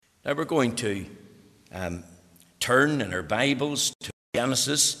Now we're going to turn in our Bibles to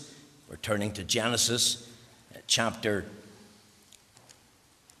Genesis. We're turning to Genesis chapter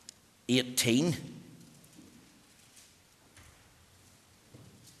 18.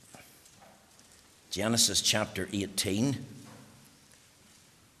 Genesis chapter 18.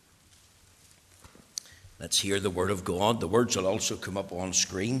 Let's hear the word of God. The words will also come up on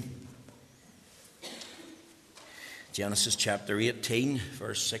screen. Genesis chapter 18,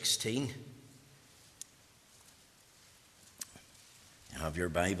 verse 16. You have your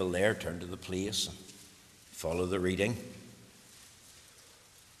Bible there. Turn to the place and follow the reading.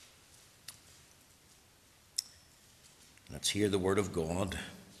 Let's hear the word of God.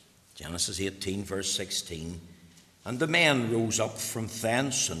 Genesis 18, verse 16. And the men rose up from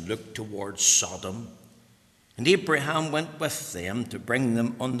thence and looked towards Sodom. And Abraham went with them to bring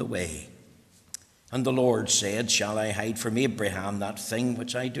them on the way. And the Lord said, Shall I hide from Abraham that thing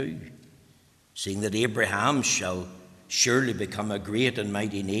which I do? Seeing that Abraham shall surely become a great and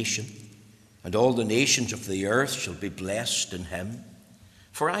mighty nation, and all the nations of the earth shall be blessed in him.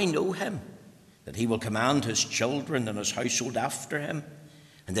 For I know him, that he will command his children and his household after him,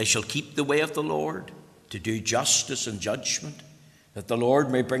 and they shall keep the way of the Lord, to do justice and judgment, that the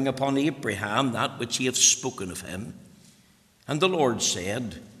Lord may bring upon Abraham that which he hath spoken of him. And the Lord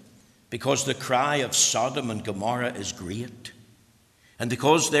said, Because the cry of Sodom and Gomorrah is great, and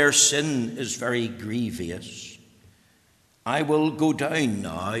because their sin is very grievous, I will go down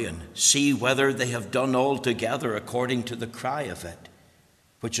now and see whether they have done altogether according to the cry of it,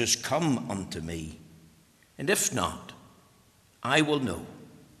 which has come unto me. And if not, I will know.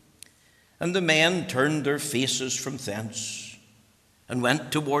 And the men turned their faces from thence and went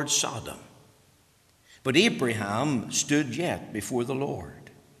towards Sodom. But Abraham stood yet before the Lord.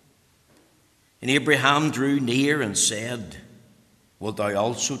 And Abraham drew near and said, Wilt thou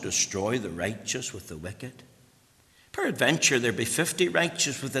also destroy the righteous with the wicked? Peradventure there be 50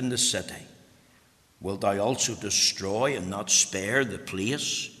 righteous within the city. Wilt thou also destroy and not spare the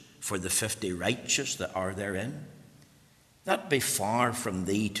place for the 50 righteous that are therein? That be far from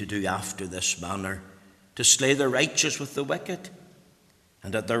thee to do after this manner, to slay the righteous with the wicked,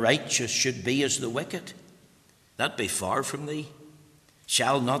 and that the righteous should be as the wicked. That be far from thee.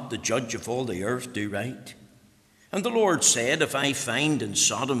 Shall not the judge of all the earth do right? And the Lord said, If I find in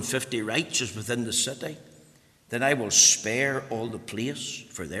Sodom 50 righteous within the city, then I will spare all the place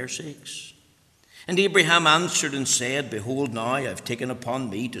for their sakes. And Abraham answered and said, Behold, now I have taken upon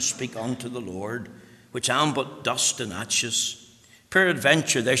me to speak unto the Lord, which am but dust and ashes.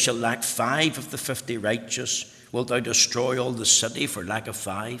 Peradventure there shall lack 5 of the 50 righteous. Wilt thou destroy all the city for lack of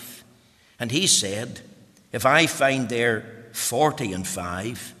 5? And he said, If I find there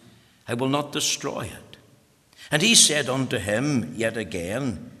 45, I will not destroy it. And he said unto him yet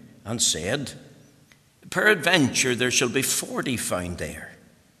again, and said, Peradventure there shall be 40 found there.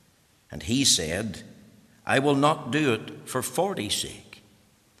 And he said, I will not do it for 40's sake.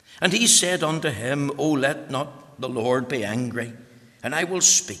 And he said unto him, O let not the Lord be angry, and I will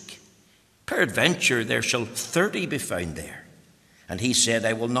speak. Peradventure there shall 30 be found there. And he said,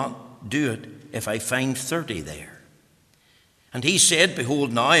 I will not do it if I find 30 there. And he said,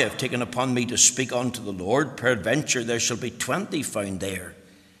 Behold, now I have taken upon me to speak unto the Lord. Peradventure there shall be 20 found there.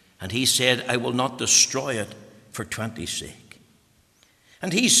 And he said, I will not destroy it for 20's sake.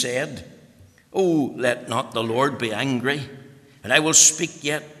 And he said, O let not the Lord be angry, and I will speak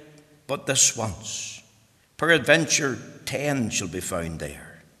yet but this once. Peradventure 10 shall be found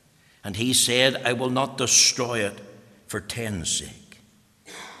there. And he said, I will not destroy it for 10's sake.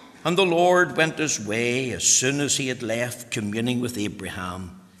 And the Lord went his way as soon as he had left communing with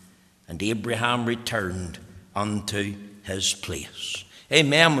Abraham, and Abraham returned unto his place.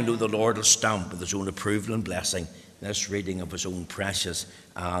 Amen. We know the Lord will stamp with his own approval and blessing this reading of his own precious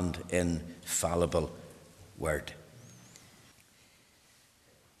and infallible word.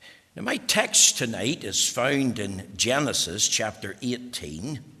 Now, my text tonight is found in Genesis chapter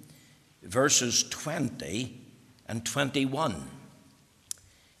 18, verses 20 and 21.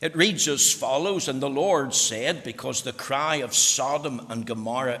 It reads as follows, And the Lord said, Because the cry of Sodom and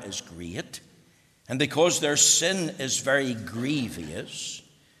Gomorrah is great, and because their sin is very grievous,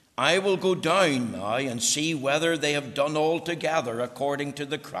 I will go down now and see whether they have done altogether according to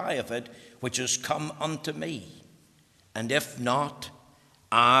the cry of it, which has come unto me. And if not,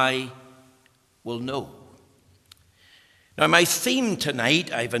 I will know. Now, my theme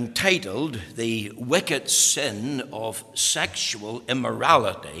tonight I've entitled The Wicked Sin of Sexual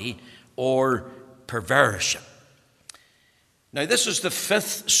Immorality or Perversion. Now, this is the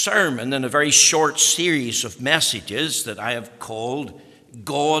 5th sermon in a very short series of messages that I have called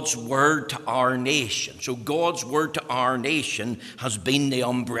God's word to our nation. So God's word to our nation has been the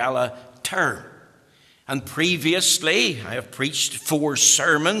umbrella term. And previously, I have preached 4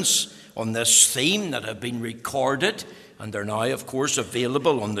 sermons on this theme that have been recorded, and they're now, of course,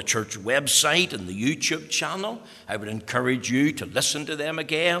 available on the church website and the YouTube channel. I would encourage you to listen to them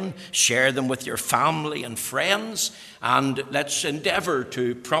again, share them with your family and friends, and let's endeavor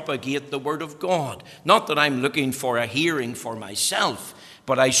to propagate the word of God. Not that I'm looking for a hearing for myself,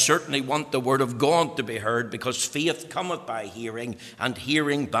 but I certainly want the word of God to be heard, because faith cometh by hearing, and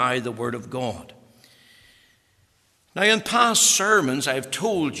hearing by the word of God. Now, in past sermons, I've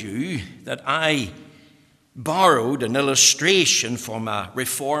told you that I borrowed an illustration from a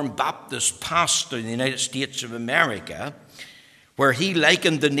Reformed Baptist pastor in the United States of America, where he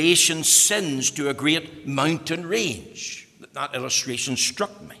likened the nation's sins to a great mountain range. That illustration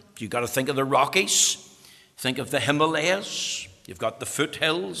struck me. You've got to think of the Rockies, think of the Himalayas, you've got the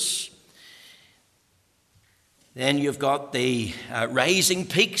foothills, then you've got the rising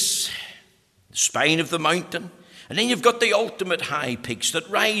peaks, the spine of the mountain. And then you've got the ultimate high peaks that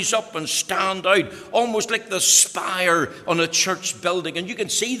rise up and stand out, almost like the spire on a church building. And you can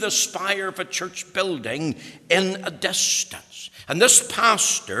see the spire of a church building in a distance. And this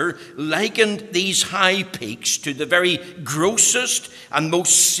pastor likened these high peaks to the very grossest and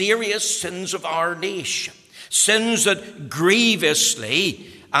most serious sins of our nation. Sins that grievously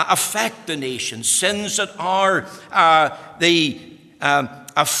affect the nation. Sins that are the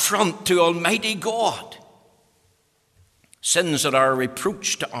affront to Almighty God. Sins that are a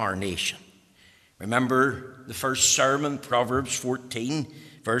reproach to our nation. Remember the first sermon, Proverbs 14,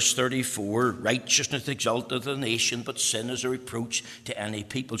 verse 34, righteousness exalteth a nation, but sin is a reproach to any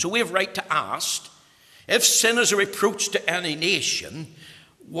people. So we have right to ask, if sin is a reproach to any nation,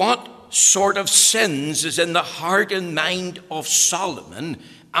 what sort of sins is in the heart and mind of Solomon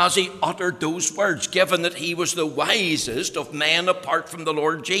as he uttered those words, given that he was the wisest of men apart from the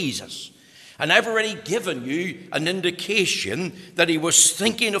Lord Jesus? And I've already given you an indication that he was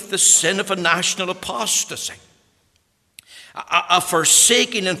thinking of the sin of a national apostasy, a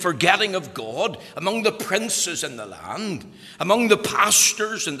forsaking and forgetting of God among the princes in the land, among the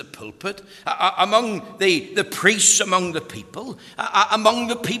pastors in the pulpit, among the priests among the people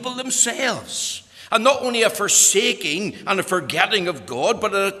themselves. And not only a forsaking and a forgetting of God,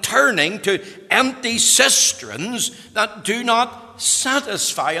 but a turning to empty cisterns that do not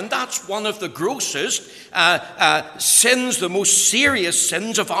satisfy. And that's one of the grossest sins, the most serious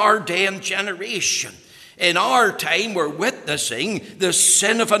sins of our day and generation. In our time, we're witnessing the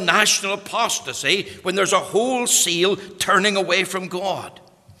sin of a national apostasy when there's a wholesale turning away from God.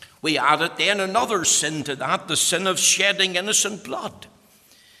 We added then another sin to that, the sin of shedding innocent blood.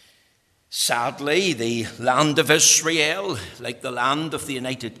 Sadly, the land of Israel, like the land of the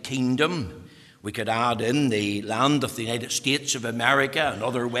United Kingdom, we could add in the land of the United States of America and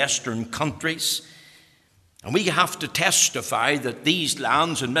other Western countries. And we have to testify that these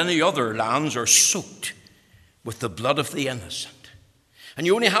lands and many other lands are soaked with the blood of the innocent. And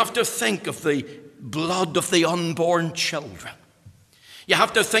you only have to think of the blood of the unborn children. You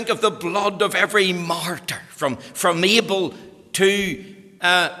have to think of the blood of every martyr from Abel to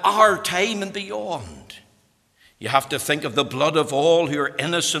our time and beyond. You have to think of the blood of all who are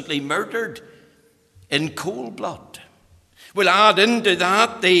innocently murdered in cold blood. We'll add into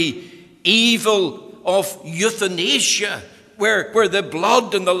that the evil of euthanasia, where the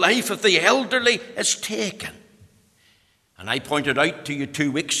blood and the life of the elderly is taken. And I pointed out to you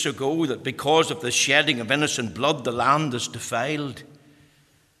 2 weeks ago that because of the shedding of innocent blood, the land is defiled.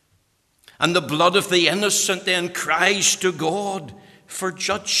 And the blood of the innocent then cries to God for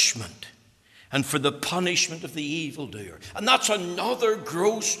judgment and for the punishment of the evildoer. And that's another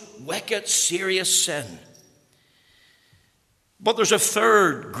gross, wicked, serious sin. But there's a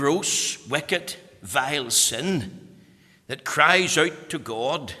third gross, wicked, vile sin that cries out to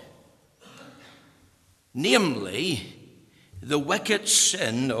God, namely the wicked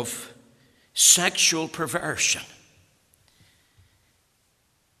sin of sexual perversion.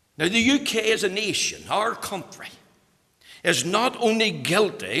 Now, the UK as a nation, our country, is not only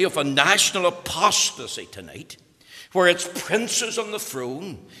guilty of a national apostasy tonight, where its princes on the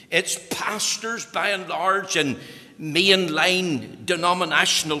throne, its pastors by and large in mainline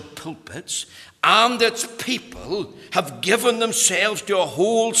denominational pulpits, and its people have given themselves to a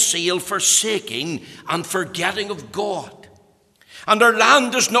wholesale forsaking and forgetting of God. And our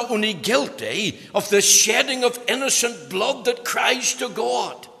land is not only guilty of the shedding of innocent blood that cries to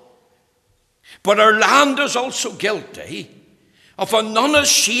God, but our land is also guilty of an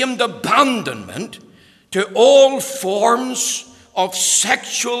unashamed abandonment to all forms of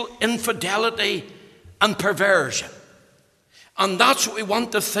sexual infidelity and perversion. And that's what we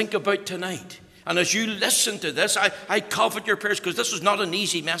want to think about tonight. And as you listen to this, I covet your prayers, because this is not an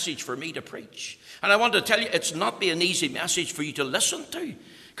easy message for me to preach. And I want to tell you, it's not be an easy message for you to listen to,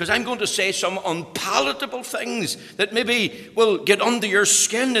 because I'm going to say some unpalatable things that maybe will get under your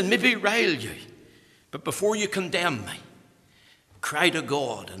skin and maybe rile you. But before you condemn me, cry to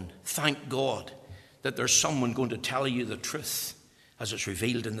God and thank God that there's someone going to tell you the truth as it's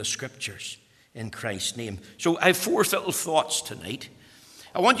revealed in the Scriptures in Christ's name. So I have 4 little thoughts tonight.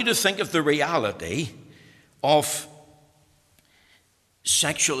 I want you to think of the reality of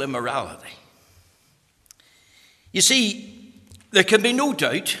sexual immorality. You see, there can be no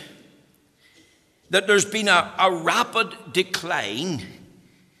doubt that there's been a rapid decline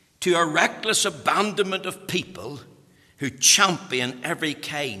to a reckless abandonment of people who champion every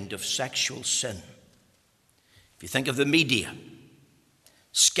kind of sexual sin. If you think of the media,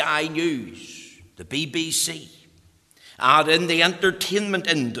 Sky News, the BBC, add in the entertainment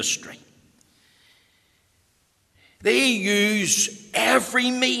industry, they use every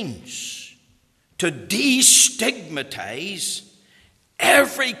means to destigmatize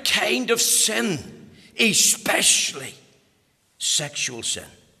every kind of sin, especially sexual sin.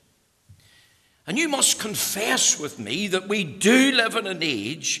 And you must confess with me that we do live in an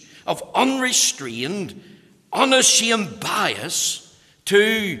age of unrestrained, unashamed bias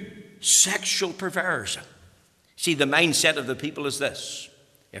to sexual perversion. See, the mindset of the people is this: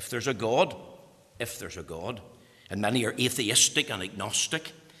 if there's a God, and many are atheistic and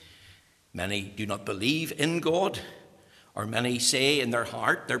agnostic, many do not believe in God, or many say in their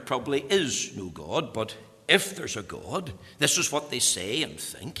heart there probably is no God, but if there's a God, this is what they say and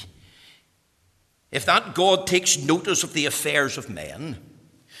think. If that God takes notice of the affairs of men,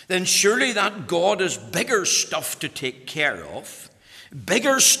 then surely that God has bigger stuff to take care of,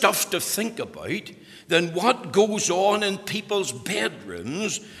 bigger stuff to think about than what goes on in people's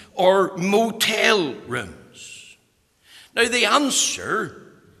bedrooms or motel rooms. Now, the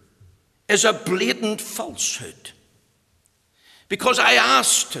answer is a blatant falsehood. Because I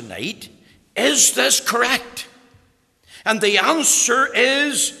ask tonight, is this correct? And the answer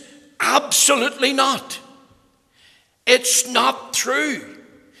is absolutely not. It's not true,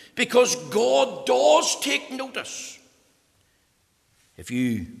 because God does take notice. If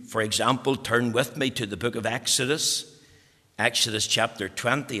you, for example, turn with me to the book of Exodus chapter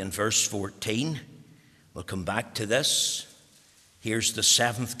 20 and verse 14, we'll come back to this. Here's the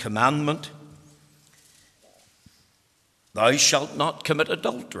 7th commandment: thou shalt not commit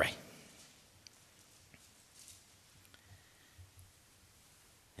adultery.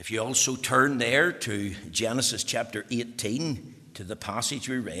 If you also turn there to Genesis chapter 18, to the passage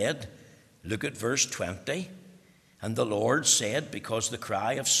we read, look at verse 20. And the Lord said, because the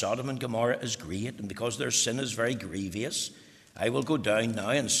cry of Sodom and Gomorrah is great, and because their sin is very grievous, I will go down now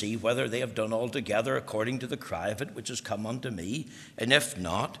and see whether they have done altogether according to the cry of it which has come unto me, and if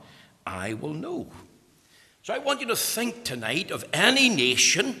not, I will know. So I want you to think tonight of any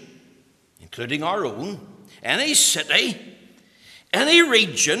nation, including our own, any city, any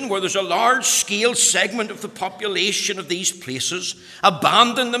region where there's a large-scale segment of the population of these places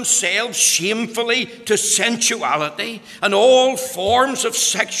abandon themselves shamefully to sensuality and all forms of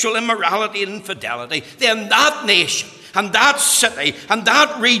sexual immorality and infidelity, then that nation and that city and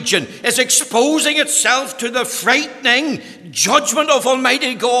that region is exposing itself to the frightening judgment of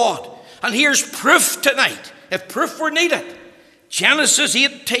Almighty God. And here's proof tonight, if proof were needed. Genesis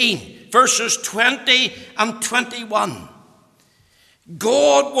 18, verses 20 and 21.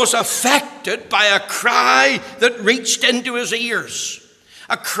 God was affected by a cry that reached into his ears,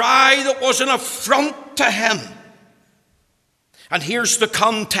 a cry that was an affront to him. And here's the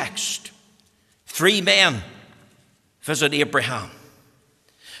context. 3 men visit Abraham.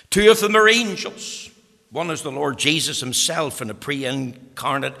 2 of them are angels. One is the Lord Jesus himself in a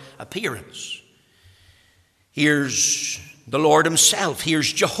pre-incarnate appearance. Here's the Lord himself.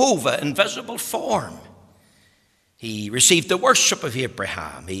 Here's Jehovah in visible form. He received the worship of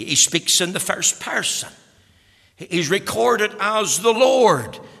Abraham. He speaks in the first person. He's recorded as the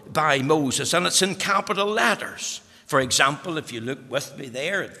Lord by Moses, and it's in capital letters. For example, if you look with me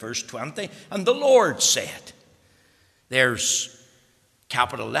there at verse 20, and the Lord said, there's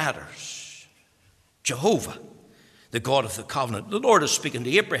capital letters. Jehovah, the God of the covenant. The Lord is speaking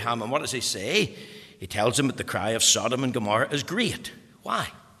to Abraham, and what does he say? He tells him that the cry of Sodom and Gomorrah is great. Why?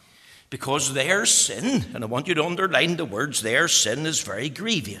 Because their sin, and I want you to underline the words, their sin is very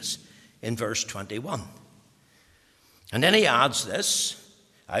grievous in verse 21. And then he adds this,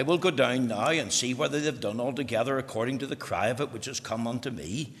 I will go down now and see whether they've done altogether according to the cry of it which has come unto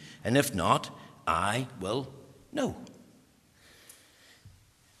me, and if not, I will know.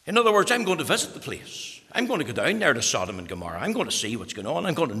 In other words, I'm going to visit the place. I'm going to go down there to Sodom and Gomorrah. I'm going to see what's going on.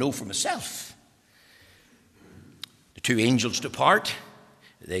 I'm going to know for myself. The two angels depart.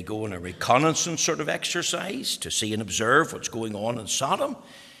 They go on a reconnaissance sort of exercise to see and observe what's going on in Sodom.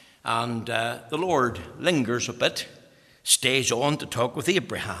 And the Lord lingers a bit, stays on to talk with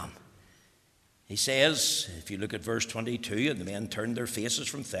Abraham. He says, if you look at verse 22, and the men turned their faces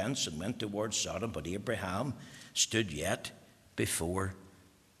from thence and went towards Sodom, but Abraham stood yet before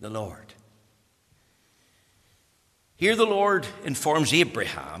the Lord. Here the Lord informs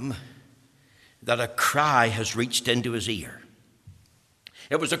Abraham that a cry has reached into his ear.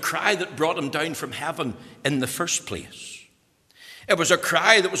 It was a cry that brought him down from heaven in the first place. It was a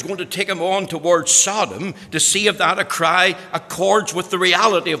cry that was going to take him on towards Sodom to see if that a cry accords with the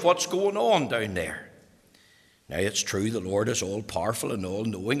reality of what's going on down there. Now, it's true the Lord is all-powerful and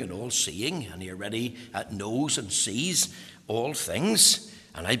all-knowing and all-seeing, and he already knows and sees all things.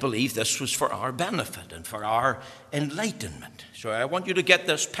 And I believe this was for our benefit and for our enlightenment. So I want you to get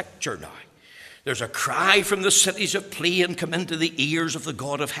this picture now. There's a cry from the cities of Plain come into the ears of the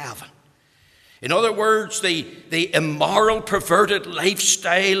God of heaven. In other words, the immoral, perverted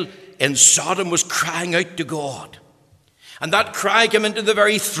lifestyle in Sodom was crying out to God. And that cry came into the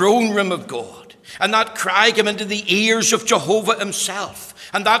very throne room of God. And that cry came into the ears of Jehovah himself.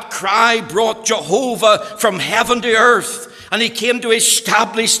 And that cry brought Jehovah from heaven to earth. And he came to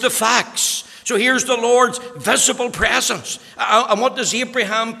establish the facts. So here's the Lord's visible presence. And what does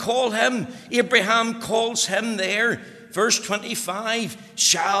Abraham call him? Abraham calls him there, verse 25,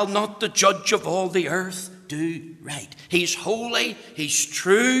 shall not the judge of all the earth do right? He's holy, he's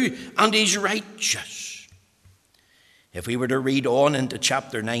true, and he's righteous. If we were to read on into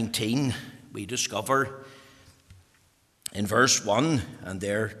chapter 19, we discover in verse 1, and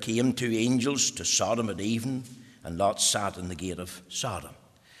there came two angels to Sodom at even, and Lot sat in the gate of Sodom.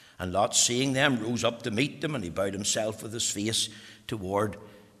 And Lot, seeing them, rose up to meet them, and he bowed himself with his face toward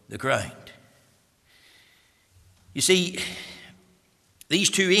the ground. You see,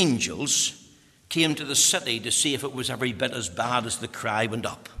 these two angels came to the city to see if it was every bit as bad as the cry went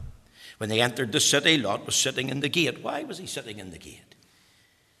up. When they entered the city, Lot was sitting in the gate. Why was he sitting in the gate?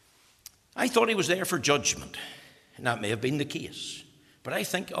 I thought he was there for judgment, and that may have been the case. But I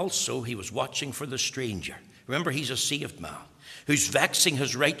think also he was watching for the stranger. Remember, he's a saved man who's vexing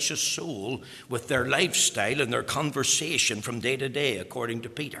his righteous soul with their lifestyle and their conversation from day to day, according to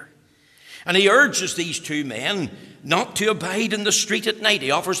Peter. And he urges these two men not to abide in the street at night. He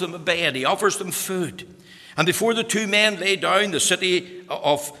offers them a bed. He offers them food. And before the two men lay down, the city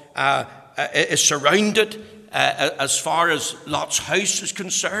is surrounded as far as Lot's house is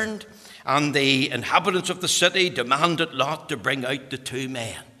concerned. And the inhabitants of the city demanded Lot to bring out the two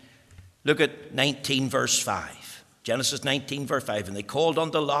men. Look at 19 verse 5. Genesis 19 verse 5. And they called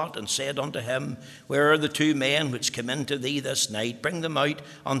unto Lot and said unto him, where are the two men which came into thee this night? Bring them out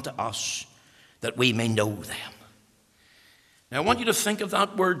unto us, that we may know them. Now I want you to think of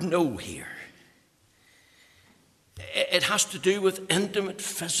that word know here. It has to do with intimate,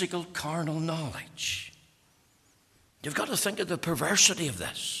 physical, carnal knowledge. You've got to think of the perversity of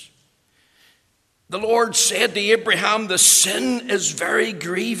this. The Lord said to Abraham, the sin is very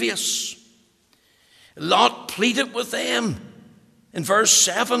grievous. Lot pleaded with them. In verse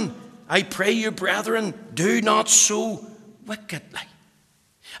 7, I pray you, brethren, do not so wickedly.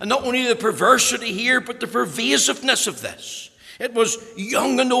 And not only the perversity here, but the pervasiveness of this. It was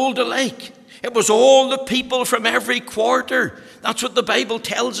young and old alike. It was all the people from every quarter. That's what the Bible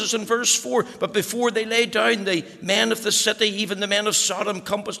tells us in verse 4. But before they lay down, the men of the city, even the men of Sodom,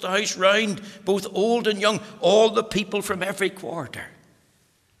 compassed the house round, both old and young, all the people from every quarter.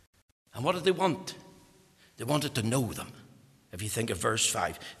 And what did they want? They wanted to know them. If you think of verse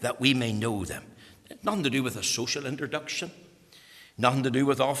 5, that we may know them. Nothing to do with a social introduction. Nothing to do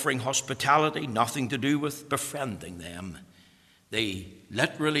with offering hospitality. Nothing to do with befriending them. They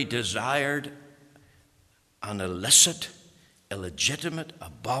literally desired an illicit, illegitimate,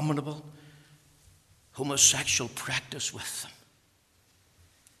 abominable, homosexual practice with them.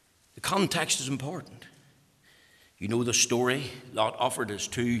 The context is important. You know the story. Lot offered his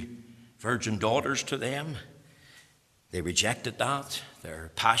two virgin daughters to them. They rejected that.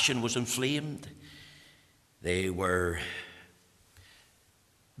 Their passion was inflamed. They were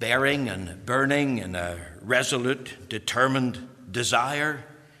bearing and burning in a resolute, determined desire.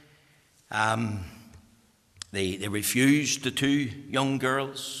 They refused the two young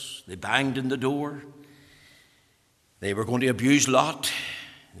girls. They banged in the door. They were going to abuse Lot.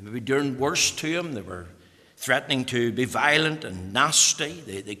 They were doing worse to him. They were threatening to be violent and nasty.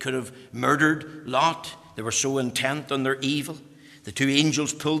 They could have murdered Lot. They were so intent on their evil. The two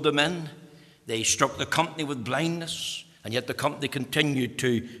angels pulled them in. They struck the company with blindness, and yet the company continued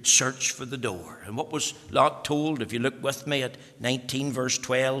to search for the door. And what was Lot told? If you look with me at 19 verse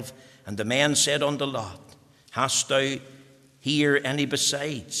 12, and the man said unto Lot, Hast thou here any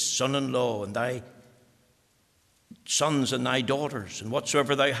besides, son-in-law, and thy sons and thy daughters, and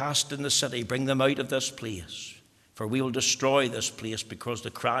whatsoever thou hast in the city, bring them out of this place. For we will destroy this place, because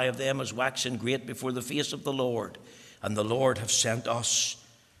the cry of them is waxing great before the face of the Lord, and the Lord hath sent us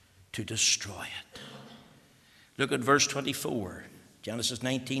to destroy it. Look at verse 24. Genesis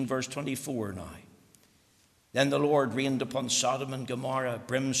 19, verse 24 now. Then the Lord rained upon Sodom and Gomorrah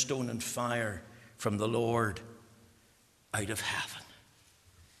brimstone and fire from the Lord out of heaven.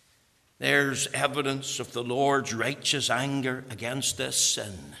 There's evidence of the Lord's righteous anger against this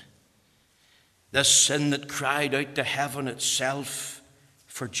sin. This sin that cried out to heaven itself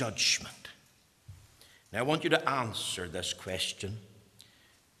for judgment. Now I want you to answer this question.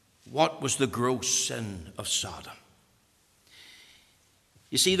 What was the gross sin of Sodom?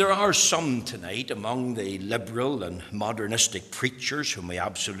 You see, there are some tonight among the liberal and modernistic preachers whom we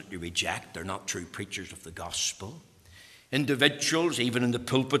absolutely reject. They're not true preachers of the gospel. Individuals, even in the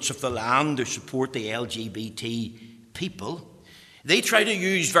pulpits of the land, who support the LGBT people, they try to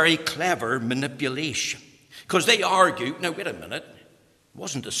use very clever manipulation. Because they argue, now wait a minute, it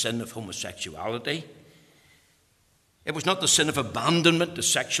wasn't the sin of homosexuality. It was not the sin of abandonment, the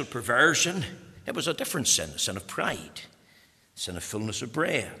sexual perversion. It was a different sin, a sin of pride, a sin of fullness of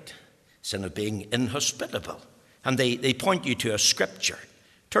bread, a sin of being inhospitable. And they point you to a scripture.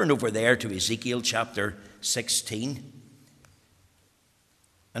 Turn over there to Ezekiel chapter 16.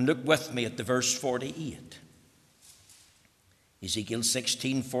 And look with me at the verse 48. Ezekiel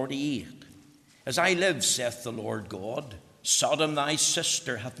 16:48. As I live, saith the Lord God, Sodom thy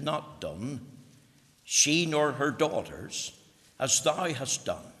sister hath not done, she nor her daughters, as thou hast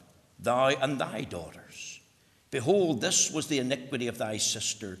done, thou and thy daughters. Behold, this was the iniquity of thy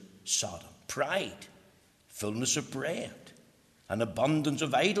sister Sodom. Pride, fullness of bread, and abundance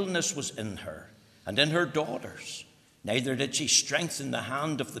of idleness was in her, and in her daughters. Neither did she strengthen the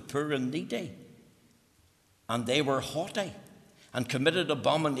hand of the poor and needy. And they were haughty, and committed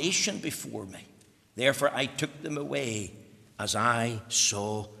abomination before me. Therefore I took them away as I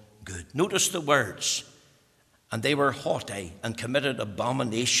saw good. Notice the words. And they were haughty, and committed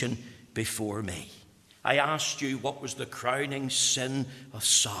abomination before me. I asked you, what was the crowning sin of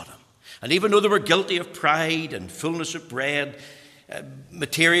Sodom? And even though they were guilty of pride and fullness of bread,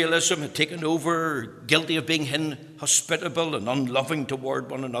 materialism had taken over, guilty of being inhospitable and unloving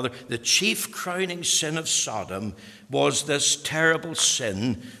toward one another, the chief crowning sin of Sodom was this terrible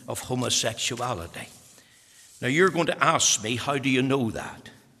sin of homosexuality. Now you're going to ask me, how do you know that?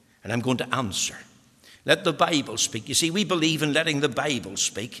 And I'm going to answer. Let the Bible speak. You see, we believe in letting the Bible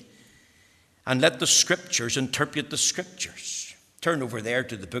speak, and let the scriptures interpret the scriptures. Turn over there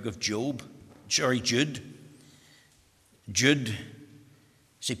to the book of Jude. Jude's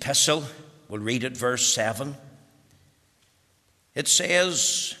epistle, we'll read it, verse 7. It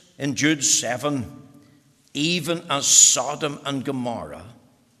says in Jude 7, even as Sodom and Gomorrah,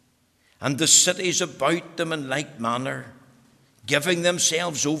 and the cities about them in like manner, giving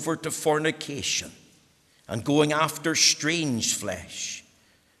themselves over to fornication, and going after strange flesh,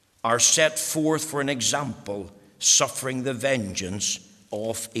 are set forth for an example, suffering the vengeance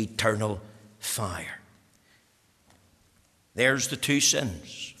of eternal fire. There's the two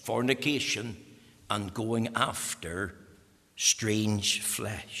sins, fornication and going after strange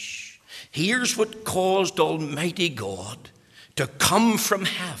flesh. Here's what caused Almighty God to come from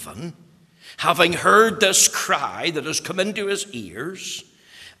heaven, having heard this cry that has come into his ears,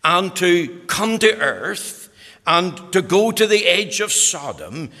 and to come to earth and to go to the edge of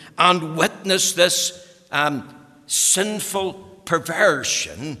Sodom and witness this sinful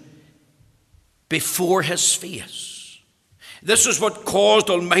perversion before his face. This is what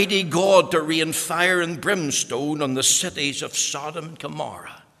caused Almighty God to rain fire and brimstone on the cities of Sodom and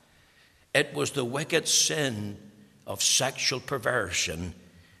Gomorrah. It was the wicked sin of sexual perversion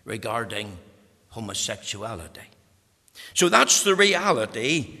regarding homosexuality. So that's the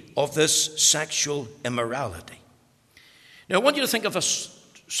reality of this sexual immorality. Now I want you to think of a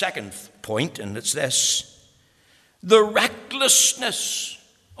second point, and it's this: the recklessness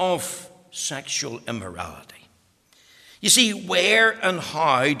of sexual immorality. You see, where and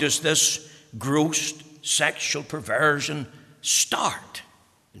how does this gross sexual perversion start?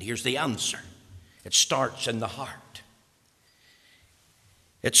 And here's the answer. It starts in the heart.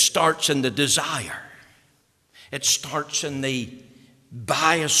 It starts in the desire. It starts in the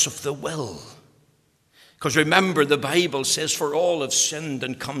bias of the will. Because remember, the Bible says, for all have sinned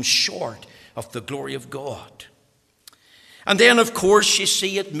and come short of the glory of God. And then, of course, you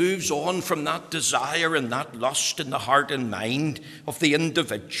see it moves on from that desire and that lust in the heart and mind of the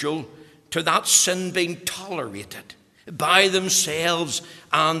individual to that sin being tolerated by themselves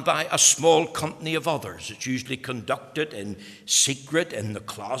and by a small company of others. It's usually conducted in secret in the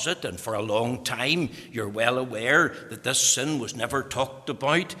closet, and for a long time you're well aware that this sin was never talked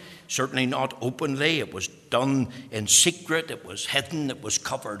about, certainly not openly. It was done in secret, it was hidden, it was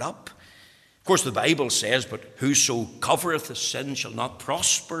covered up. Of course, the Bible says, but whoso covereth a sin shall not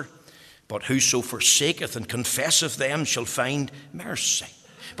prosper, but whoso forsaketh and confesseth them shall find mercy.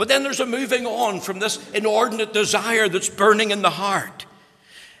 But then there's a moving on from this inordinate desire that's burning in the heart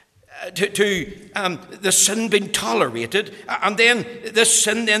to the sin being tolerated, and then this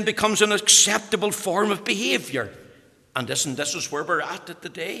sin then becomes an acceptable form of behavior. And this is where we're at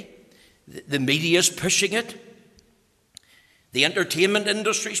today. The media is pushing it. The entertainment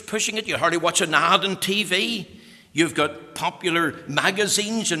industry is pushing it. You hardly watch an ad on TV. You've got popular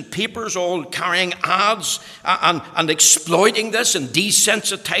magazines and papers all carrying ads and exploiting this and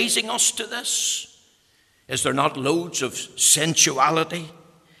desensitizing us to this. Is there not loads of sensuality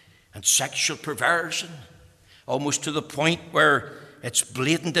and sexual perversion, almost to the point where it's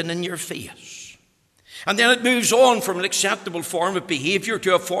blatant and in your face? And then it moves on from an acceptable form of behavior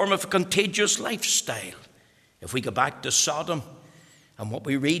to a form of a contagious lifestyle. If we go back to Sodom and what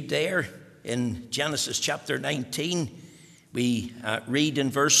we read there in Genesis chapter 19, we read in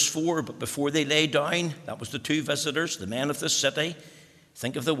verse 4, but before they lay down, that was the two visitors, the men of the city.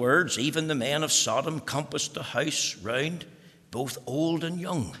 Think of the words, even the men of Sodom compassed the house round, both old and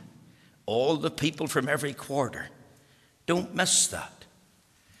young, all the people from every quarter. Don't miss that.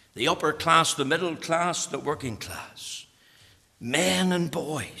 The upper class, the middle class, the working class, men and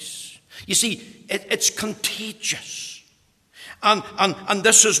boys. You see, it's contagious. And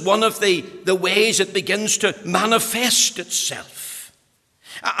this is one of the ways it begins to manifest itself.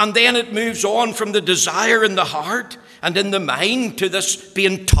 And then it moves on from the desire in the heart and in the mind to this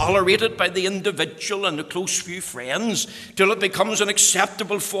being tolerated by the individual and the close few friends till it becomes an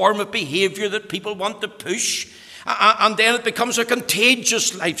acceptable form of behavior that people want to push. And then it becomes a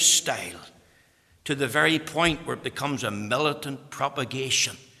contagious lifestyle to the very point where it becomes a militant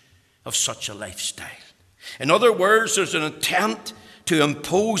propagation of such a lifestyle. In other words, there's an attempt to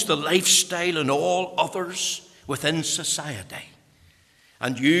impose the lifestyle on all others within society.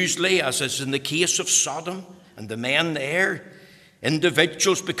 And usually, as is in the case of Sodom and the men there,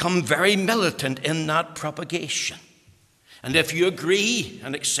 individuals become very militant in that propagation. And if you agree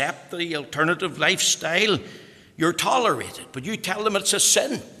and accept the alternative lifestyle, you're tolerated. But you tell them it's a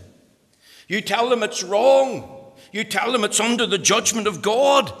sin. You tell them it's wrong. You tell them it's under the judgment of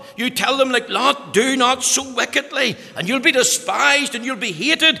God. You tell them, like Lot, do not so wickedly, and you'll be despised, and you'll be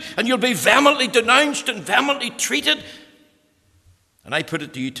hated, and you'll be vehemently denounced and vehemently treated. And I put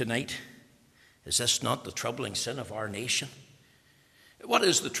it to you tonight, is this not the troubling sin of our nation? What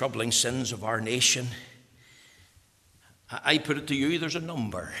is the troubling sins of our nation? I put it to you, there's a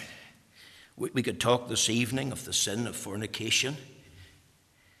number. We could talk this evening of the sin of fornication.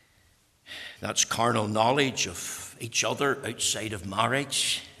 That's carnal knowledge of each other outside of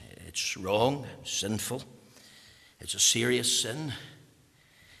marriage. It's wrong, sinful. It's a serious sin.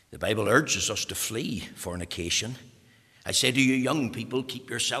 The Bible urges us to flee fornication. I say to you young people, keep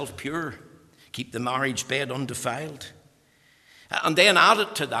yourself pure. Keep the marriage bed undefiled. And then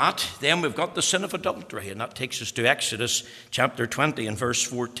added to that, then we've got the sin of adultery. And that takes us to Exodus chapter 20 and verse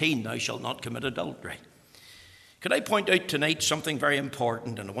 14. Thou shalt not commit adultery. Could I point out tonight something very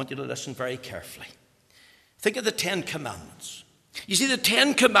important, and I want you to listen very carefully. Think of the 10 Commandments. You see, the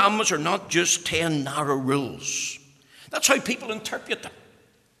 10 Commandments are not just 10 narrow rules. That's how people interpret them.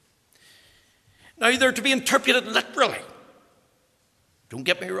 Now, they're to be interpreted literally. Don't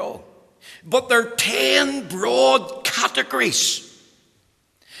get me wrong. But they're 10 broad categories.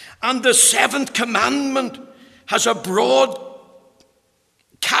 And the 7th commandment has a broad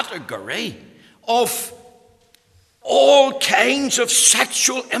category of all kinds of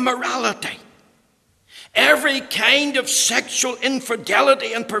sexual immorality. Every kind of sexual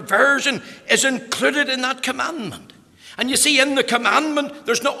infidelity and perversion is included in that commandment. And you see, in the commandment,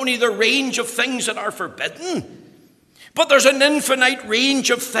 there's not only the range of things that are forbidden, but there's an infinite range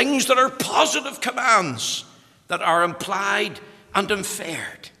of things that are positive commands that are implied and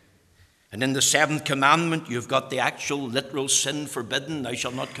inferred. And in the 7th commandment, you've got the actual literal sin forbidden, thou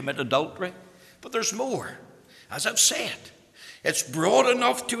shalt not commit adultery. But there's more. As I've said, It's broad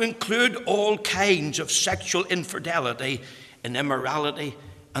enough to include all kinds of sexual infidelity and immorality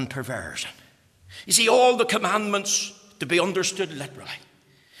and perversion. You see, all the commandments to be understood literally,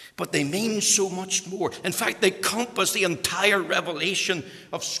 but they mean so much more. In fact, they compass the entire revelation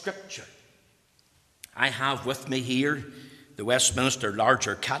of Scripture. I have with me here the Westminster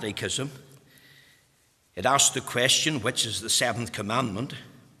Larger Catechism. It asks the question, which is the seventh commandment?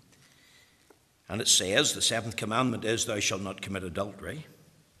 And it says, the seventh commandment is, thou shalt not commit adultery.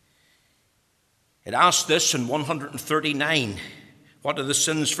 It asks this in 139, what are the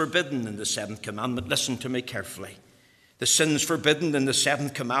sins forbidden in the seventh commandment? Listen to me carefully. The sins forbidden in the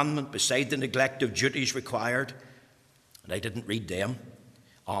seventh commandment, beside the neglect of duties required, and I didn't read them,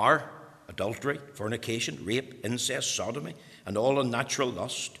 are adultery, fornication, rape, incest, sodomy, and all unnatural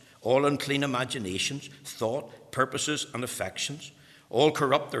lust, all unclean imaginations, thought, purposes, and affections, all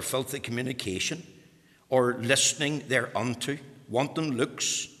corrupt or filthy communication, or listening thereunto, wanton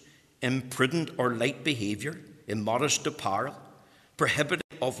looks, imprudent or light behaviour, immodest apparel, prohibiting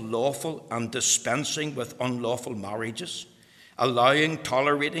of lawful and dispensing with unlawful marriages, allowing,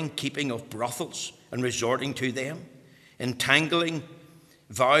 tolerating, keeping of brothels and resorting to them, entangling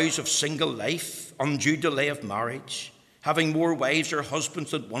vows of single life, undue delay of marriage, having more wives or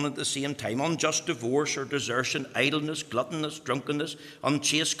husbands than one at the same time, unjust divorce or desertion, idleness, gluttonous, drunkenness,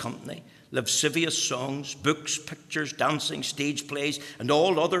 unchaste company, lascivious songs, books, pictures, dancing, stage plays, and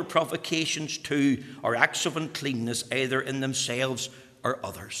all other provocations to or acts of uncleanness, either in themselves or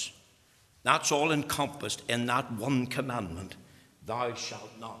others. That's all encompassed in that one commandment, thou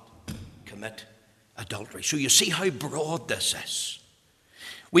shalt not commit adultery. So you see how broad this is.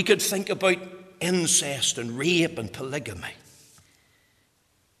 We could think about incest and rape and polygamy.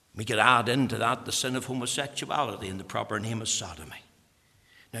 We could add into that the sin of homosexuality in the proper name of sodomy.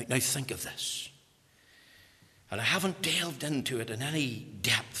 Now think of this. And I haven't delved into it in any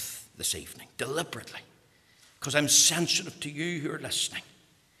depth this evening, deliberately, because I'm sensitive to you who are listening.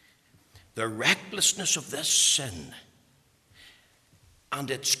 The recklessness of this sin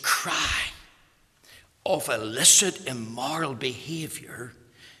and its cry of illicit, immoral behavior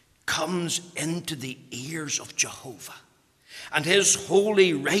comes into the ears of Jehovah. And his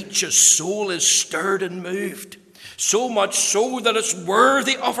holy, righteous soul is stirred and moved. So much so that it's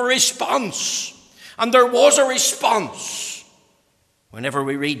worthy of a response. And there was a response whenever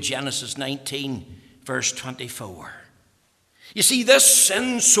we read Genesis 19, verse 24. You see, this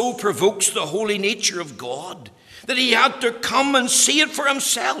sin so provokes the holy nature of God that he had to come and see it for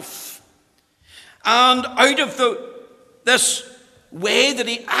himself. And out of this way that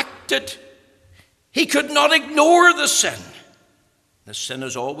he acted, he could not ignore the sin. The sin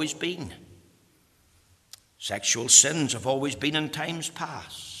has always been. Sexual sins have always been in times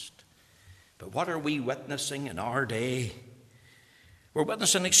past. But what are we witnessing in our day? We're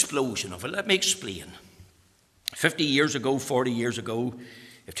witnessing an explosion of it. Let me explain. 50 years ago, 40 years ago,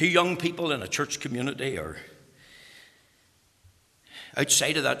 if two young people in a church community or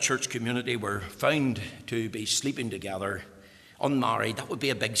outside of that church community were found to be sleeping together, unmarried, that would be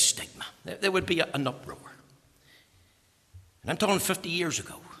a big stigma. There would be an uproar. And I'm talking 50 years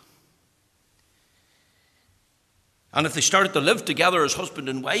ago. And if they started to live together as husband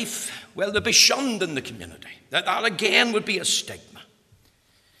and wife, well, they'd be shunned in the community. That again would be a stigma.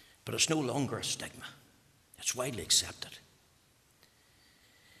 But it's no longer a stigma. It's widely accepted.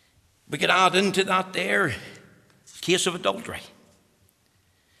 We could add into that there case of adultery.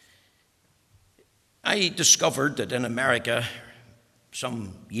 I discovered that in America,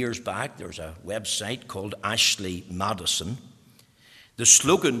 some years back, there's a website called Ashley Madison. The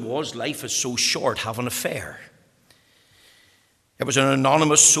slogan was, life is so short, have an affair. It was an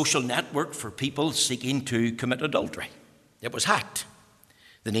anonymous social network for people seeking to commit adultery. It was hacked.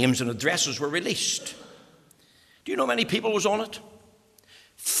 The names and addresses were released. Do you know how many people was on it?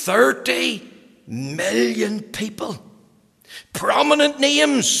 30 million people. Prominent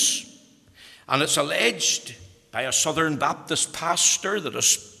names. And it's alleged by a Southern Baptist pastor that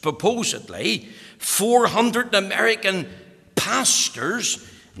supposedly 400 American pastors'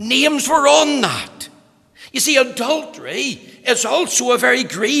 names were on that. You see, adultery is also a very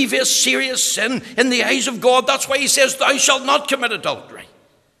grievous, serious sin in the eyes of God. That's why he says, thou shalt not commit adultery.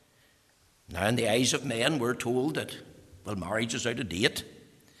 Now, in the eyes of men, we're told that, well, marriage is out of date.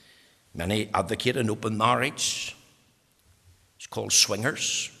 Many advocate an open marriage. It's called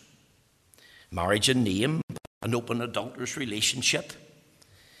swingers. Marriage in name, an open adulterous relationship.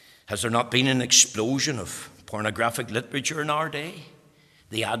 Has there not been an explosion of pornographic literature in our day?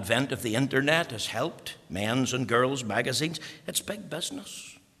 The advent of the internet has helped men's and girls' magazines. It's big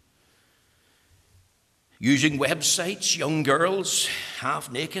business. using websites, young girls,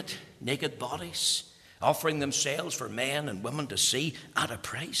 half naked, naked bodies, offering themselves for men and women to see at a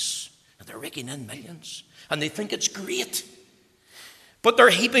price. And they're raking in millions. And they think it's great. But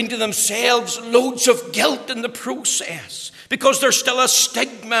they're heaping to themselves loads of guilt in the process, because there's still a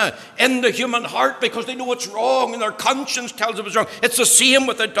stigma in the human heart, because they know it's wrong and their conscience tells them it's wrong. It's the same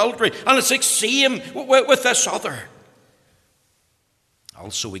with adultery, and it's the same with this other.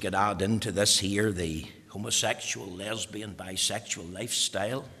 Also, we could add into this here the homosexual, lesbian, bisexual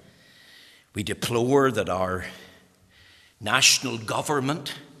lifestyle. We deplore that our national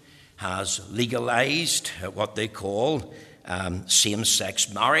government has legalized what they call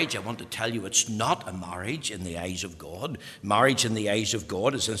same-sex marriage. I want to tell you it's not a marriage in the eyes of God. Marriage in the eyes of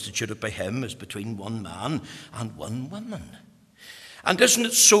God is instituted by him as between one man and one woman. And isn't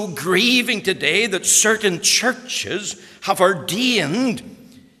it so grieving today that certain churches have ordained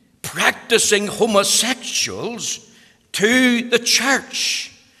practicing homosexuals to the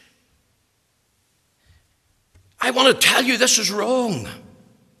church? I want to tell you this is wrong.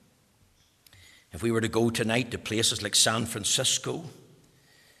 If we were to go tonight to places like San Francisco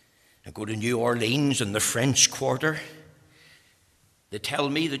and go to New Orleans and the French Quarter, they tell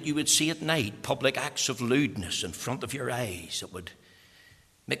me that you would see at night public acts of lewdness in front of your eyes that would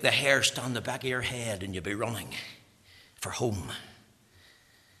make the hair stand on the back of your head and you'd be running for home.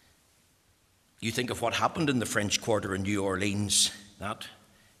 You think of what happened in the French Quarter in New Orleans, that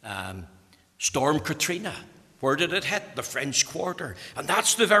Storm Katrina. Where did it hit? The French Quarter. And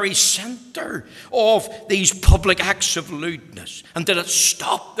that's the very center of these public acts of lewdness. And did it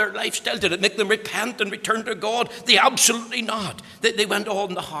stop their lifestyle? Did it make them repent and return to God? They absolutely not. They went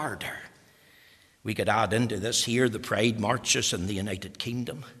on the harder. We could add into this here the pride marches in the United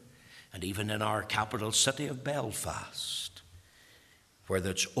Kingdom, and even in our capital city of Belfast, where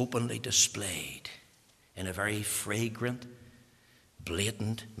that's openly displayed in a very fragrant,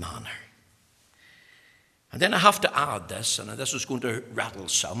 blatant manner. And then I have to add this, and this is going to rattle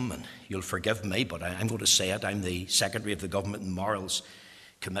some, and you'll forgive me, but I'm going to say it. I'm the Secretary of the Government and Morals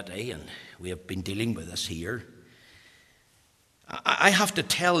Committee, and we have been dealing with this here. I have to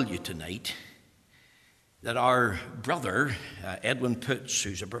tell you tonight that our brother, Edwin Poots,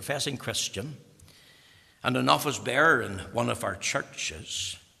 who's a professing Christian and an office bearer in one of our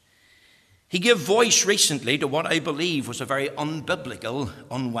churches, he gave voice recently to what I believe was a very unbiblical,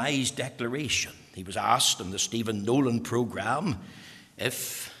 unwise declaration. He was asked in the Stephen Nolan program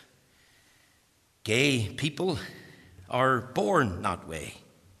if gay people are born that way.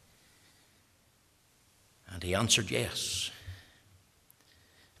 And he answered yes.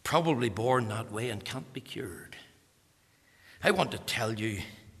 Probably born that way and can't be cured. I want to tell you,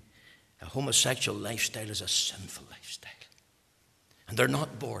 a homosexual lifestyle is a sinful lifestyle. And they're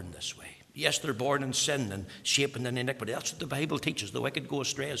not born this way. Yes, they're born in sin and shapen in iniquity. That's what the Bible teaches. The wicked go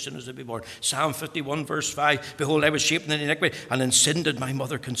astray as soon as they be born. Psalm 51 verse 5, behold, I was shapen in iniquity, and in sin did my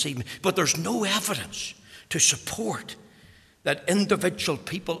mother conceive me. But there's no evidence to support that individual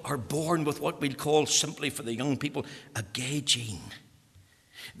people are born with what we'll call, simply for the young people, a gay gene.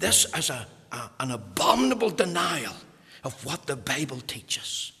 This is an abominable denial of what the Bible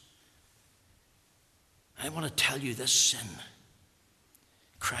teaches. I want to tell you, this sin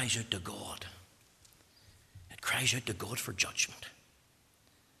cries out to God. It cries out to God for judgment.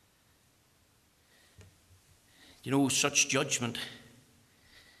 You know, such judgment,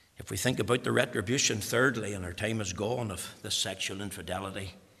 if we think about the retribution, thirdly, and our time is gone, of this sexual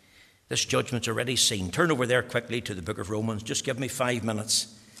infidelity, this judgment's already seen. Turn over there quickly to the book of Romans. Just give me 5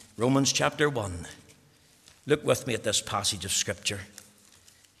 minutes. Romans chapter 1. Look with me at this passage of Scripture.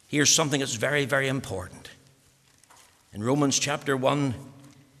 Here's something that's very, very important. In Romans chapter 1,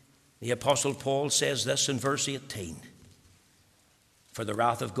 the Apostle Paul says this in verse 18. For the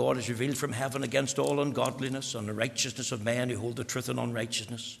wrath of God is revealed from heaven against all ungodliness and unrighteousness of men who hold the truth in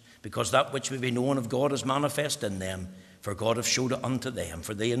unrighteousness, because that which may be known of God is manifest in them, for God hath showed it unto them.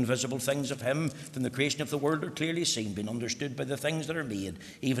 For the invisible things of him from the creation of the world are clearly seen, being understood by the things that are made,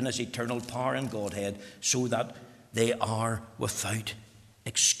 even as eternal power and Godhead, so that they are without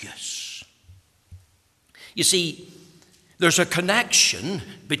excuse. You see, there's a connection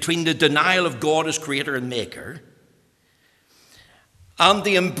between the denial of God as creator and maker and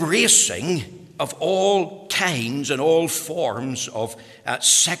the embracing of all kinds and all forms of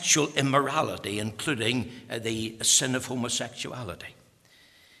sexual immorality, including the sin of homosexuality.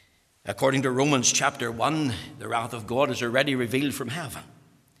 According to Romans chapter 1, the wrath of God is already revealed from heaven.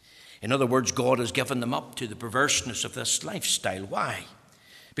 In other words, God has given them up to the perverseness of this lifestyle. Why?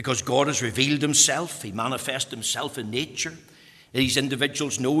 Because God has revealed himself. He manifests himself in nature, These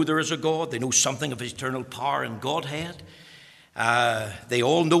individuals know there is a God. They know something of his eternal power and Godhead. They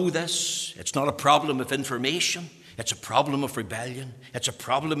all know this. It's not a problem of information. It's a problem of rebellion. It's a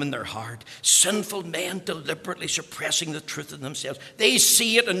problem in their heart. Sinful men deliberately suppressing the truth in themselves. They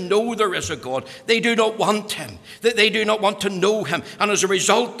see it and know there is a God. They do not want him. They do not want to know him. And as a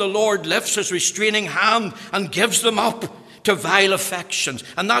result, the Lord lifts his restraining hand and gives them up to vile affections.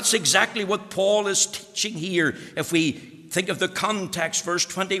 And that's exactly what Paul is teaching here. If we think of the context, verse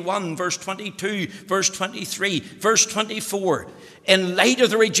 21, verse 22, verse 23, verse 24. In light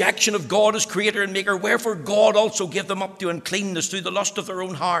of the rejection of God as creator and maker, wherefore God also gave them up to uncleanness through the lust of their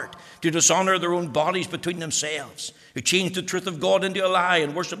own heart, to dishonor their own bodies between themselves, who changed the truth of God into a lie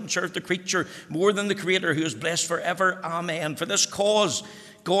and worship and serve the creature more than the creator, who is blessed forever. Amen. For this cause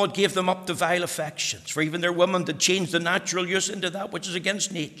God gave them up to vile affections, for even their women did change the natural use into that which is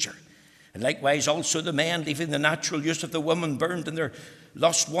against nature. And likewise also the men, leaving the natural use of the woman, burned in their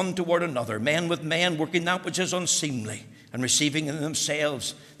lust one toward another, men with men, working that which is unseemly, and receiving in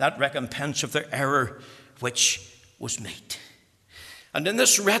themselves that recompense of their error which was meet. And in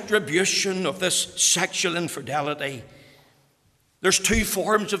this retribution of this sexual infidelity, there's two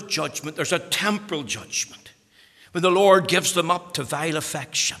forms of judgment. There's a temporal judgment, when the Lord gives them up to vile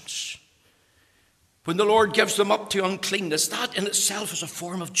affections. When the Lord gives them up to uncleanness, that in itself is a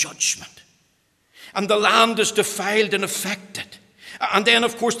form of judgment. And the land is defiled and affected. And then,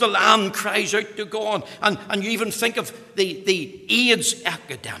 of course, the land cries out to God. And you even think of the AIDS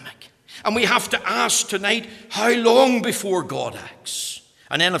epidemic. And we have to ask tonight, how long before God acts?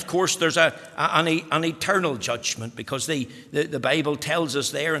 And then, of course, there's an eternal judgment, because the Bible tells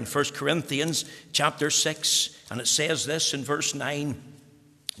us there in 1 Corinthians chapter 6, and it says this in verse 9,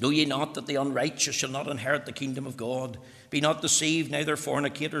 know ye not that the unrighteous shall not inherit the kingdom of God? Be not deceived, neither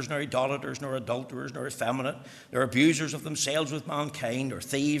fornicators, nor idolaters, nor adulterers, nor effeminate, nor abusers of themselves with mankind, nor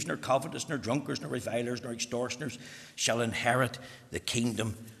thieves, nor covetous, nor drunkards, nor revilers, nor extortioners shall inherit the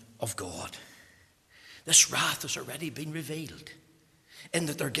kingdom of God. This wrath has already been revealed, in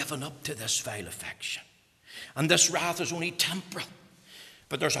that they're given up to this vile affection. And this wrath is only temporal.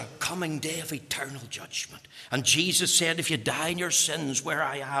 But there's a coming day of eternal judgment. And Jesus said, if you die in your sins, where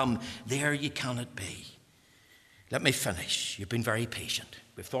I am, there you cannot be. Let me finish. You've been very patient.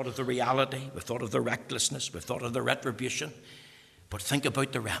 We've thought of the reality. We've thought of the recklessness. We've thought of the retribution. But think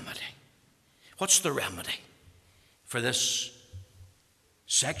about the remedy. What's the remedy for this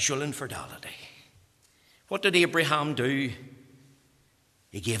sexual infidelity? What did Abraham do?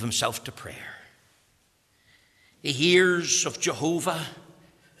 He gave himself to prayer. He hears of Jehovah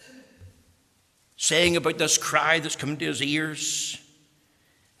saying about this cry that's come to his ears,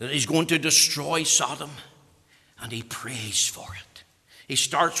 that he's going to destroy Sodom, and he prays for it. He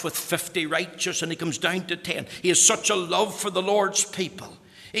starts with 50 righteous and he comes down to 10. He has such a love for the Lord's people.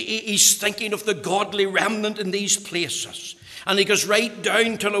 He's thinking of the godly remnant in these places. And he goes right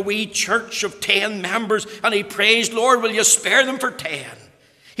down to a wee church of 10 members and he prays, Lord, will you spare them for 10?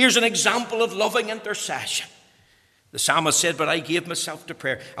 Here's an example of loving intercession. The psalmist said, but I gave myself to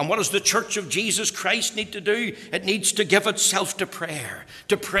prayer. And what does the church of Jesus Christ need to do? It needs to give itself to prayer,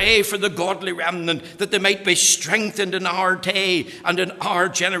 to pray for the godly remnant, that they might be strengthened in our day and in our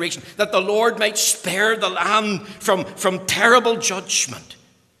generation, that the Lord might spare the land from terrible judgment.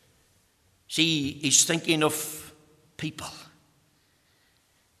 See, he's thinking of people.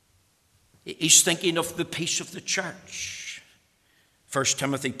 He's thinking of the peace of the church. 1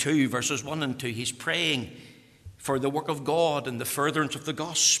 Timothy 2, verses 1 and 2, he's praying for the work of God and the furtherance of the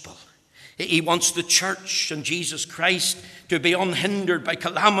gospel. He wants the church and Jesus Christ to be unhindered by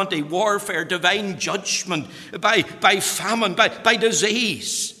calamity, warfare, divine judgment, by famine, by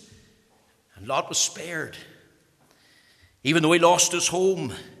disease. And Lot was spared, even though he lost his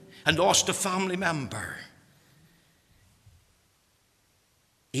home and lost a family member.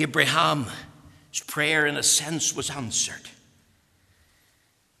 Abraham's prayer, in a sense, was answered.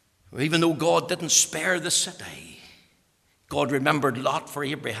 Even though God didn't spare the city, God remembered Lot for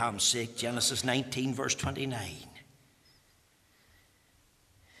Abraham's sake. Genesis 19, verse 29.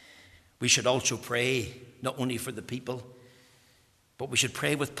 We should also pray not only for the people, but we should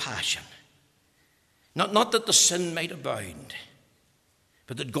pray with passion. Not that the sin might abound,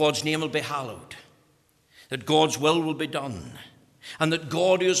 but that God's name will be hallowed, that God's will be done, and that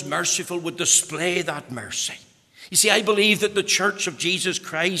God, who is merciful, would display that mercy. You see, I believe that the church of Jesus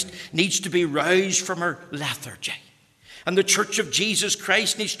Christ needs to be roused from her lethargy. And the church of Jesus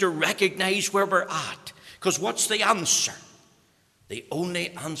Christ needs to recognize where we're at. Because what's the answer? The only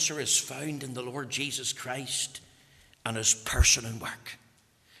answer is found in the Lord Jesus Christ and his person and work.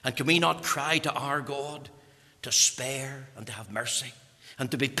 And can we not cry to our God to spare and to have mercy and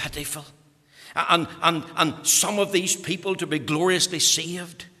to be pitiful. And some of these people to be gloriously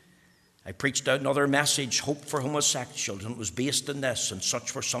saved. I preached another message, Hope for Homosexuals, and it was based on this, and such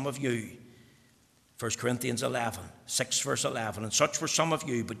for some of you. 1 Corinthians 11, 6 verse 11, and such for some of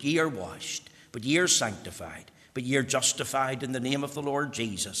you, but ye are washed, but ye are sanctified, but ye are justified in the name of the Lord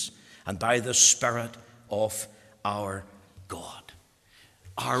Jesus, and by the Spirit of our God.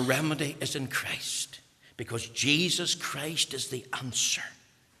 Our remedy is in Christ, because Jesus Christ is the answer.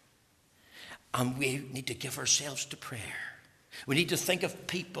 And we need to give ourselves to prayer. We need to think of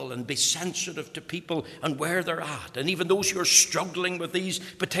people and be sensitive to people and where they're at. And even those who are struggling with these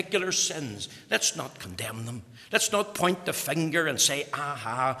particular sins, let's not condemn them. Let's not point the finger and say,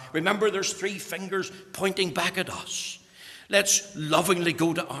 aha. Remember, there's 3 fingers pointing back at us. Let's lovingly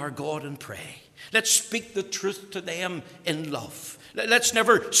go to our God and pray. Let's speak the truth to them in love. Let's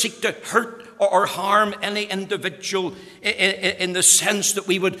never seek to hurt or harm any individual in the sense that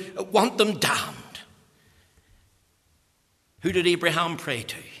we would want them damned. Who did Abraham pray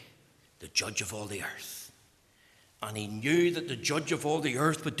to? The judge of all the earth. And he knew that the judge of all the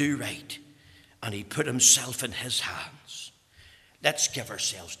earth would do right. And he put himself in his hands. Let's give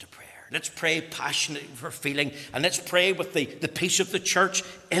ourselves to prayer. Let's pray passionately for feeling. And let's pray with the peace of the church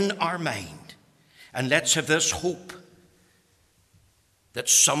in our mind. And let's have this hope that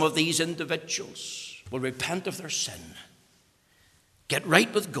some of these individuals will repent of their sin, get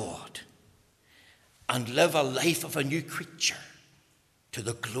right with God, and live a life of a new creature to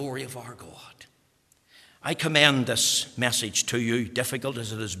the glory of our God. I commend this message to you, difficult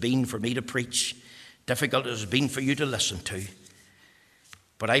as it has been for me to preach, difficult as it has been for you to listen to.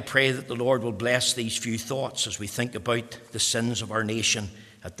 But I pray that the Lord will bless these few thoughts as we think about the sins of our nation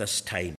at this time.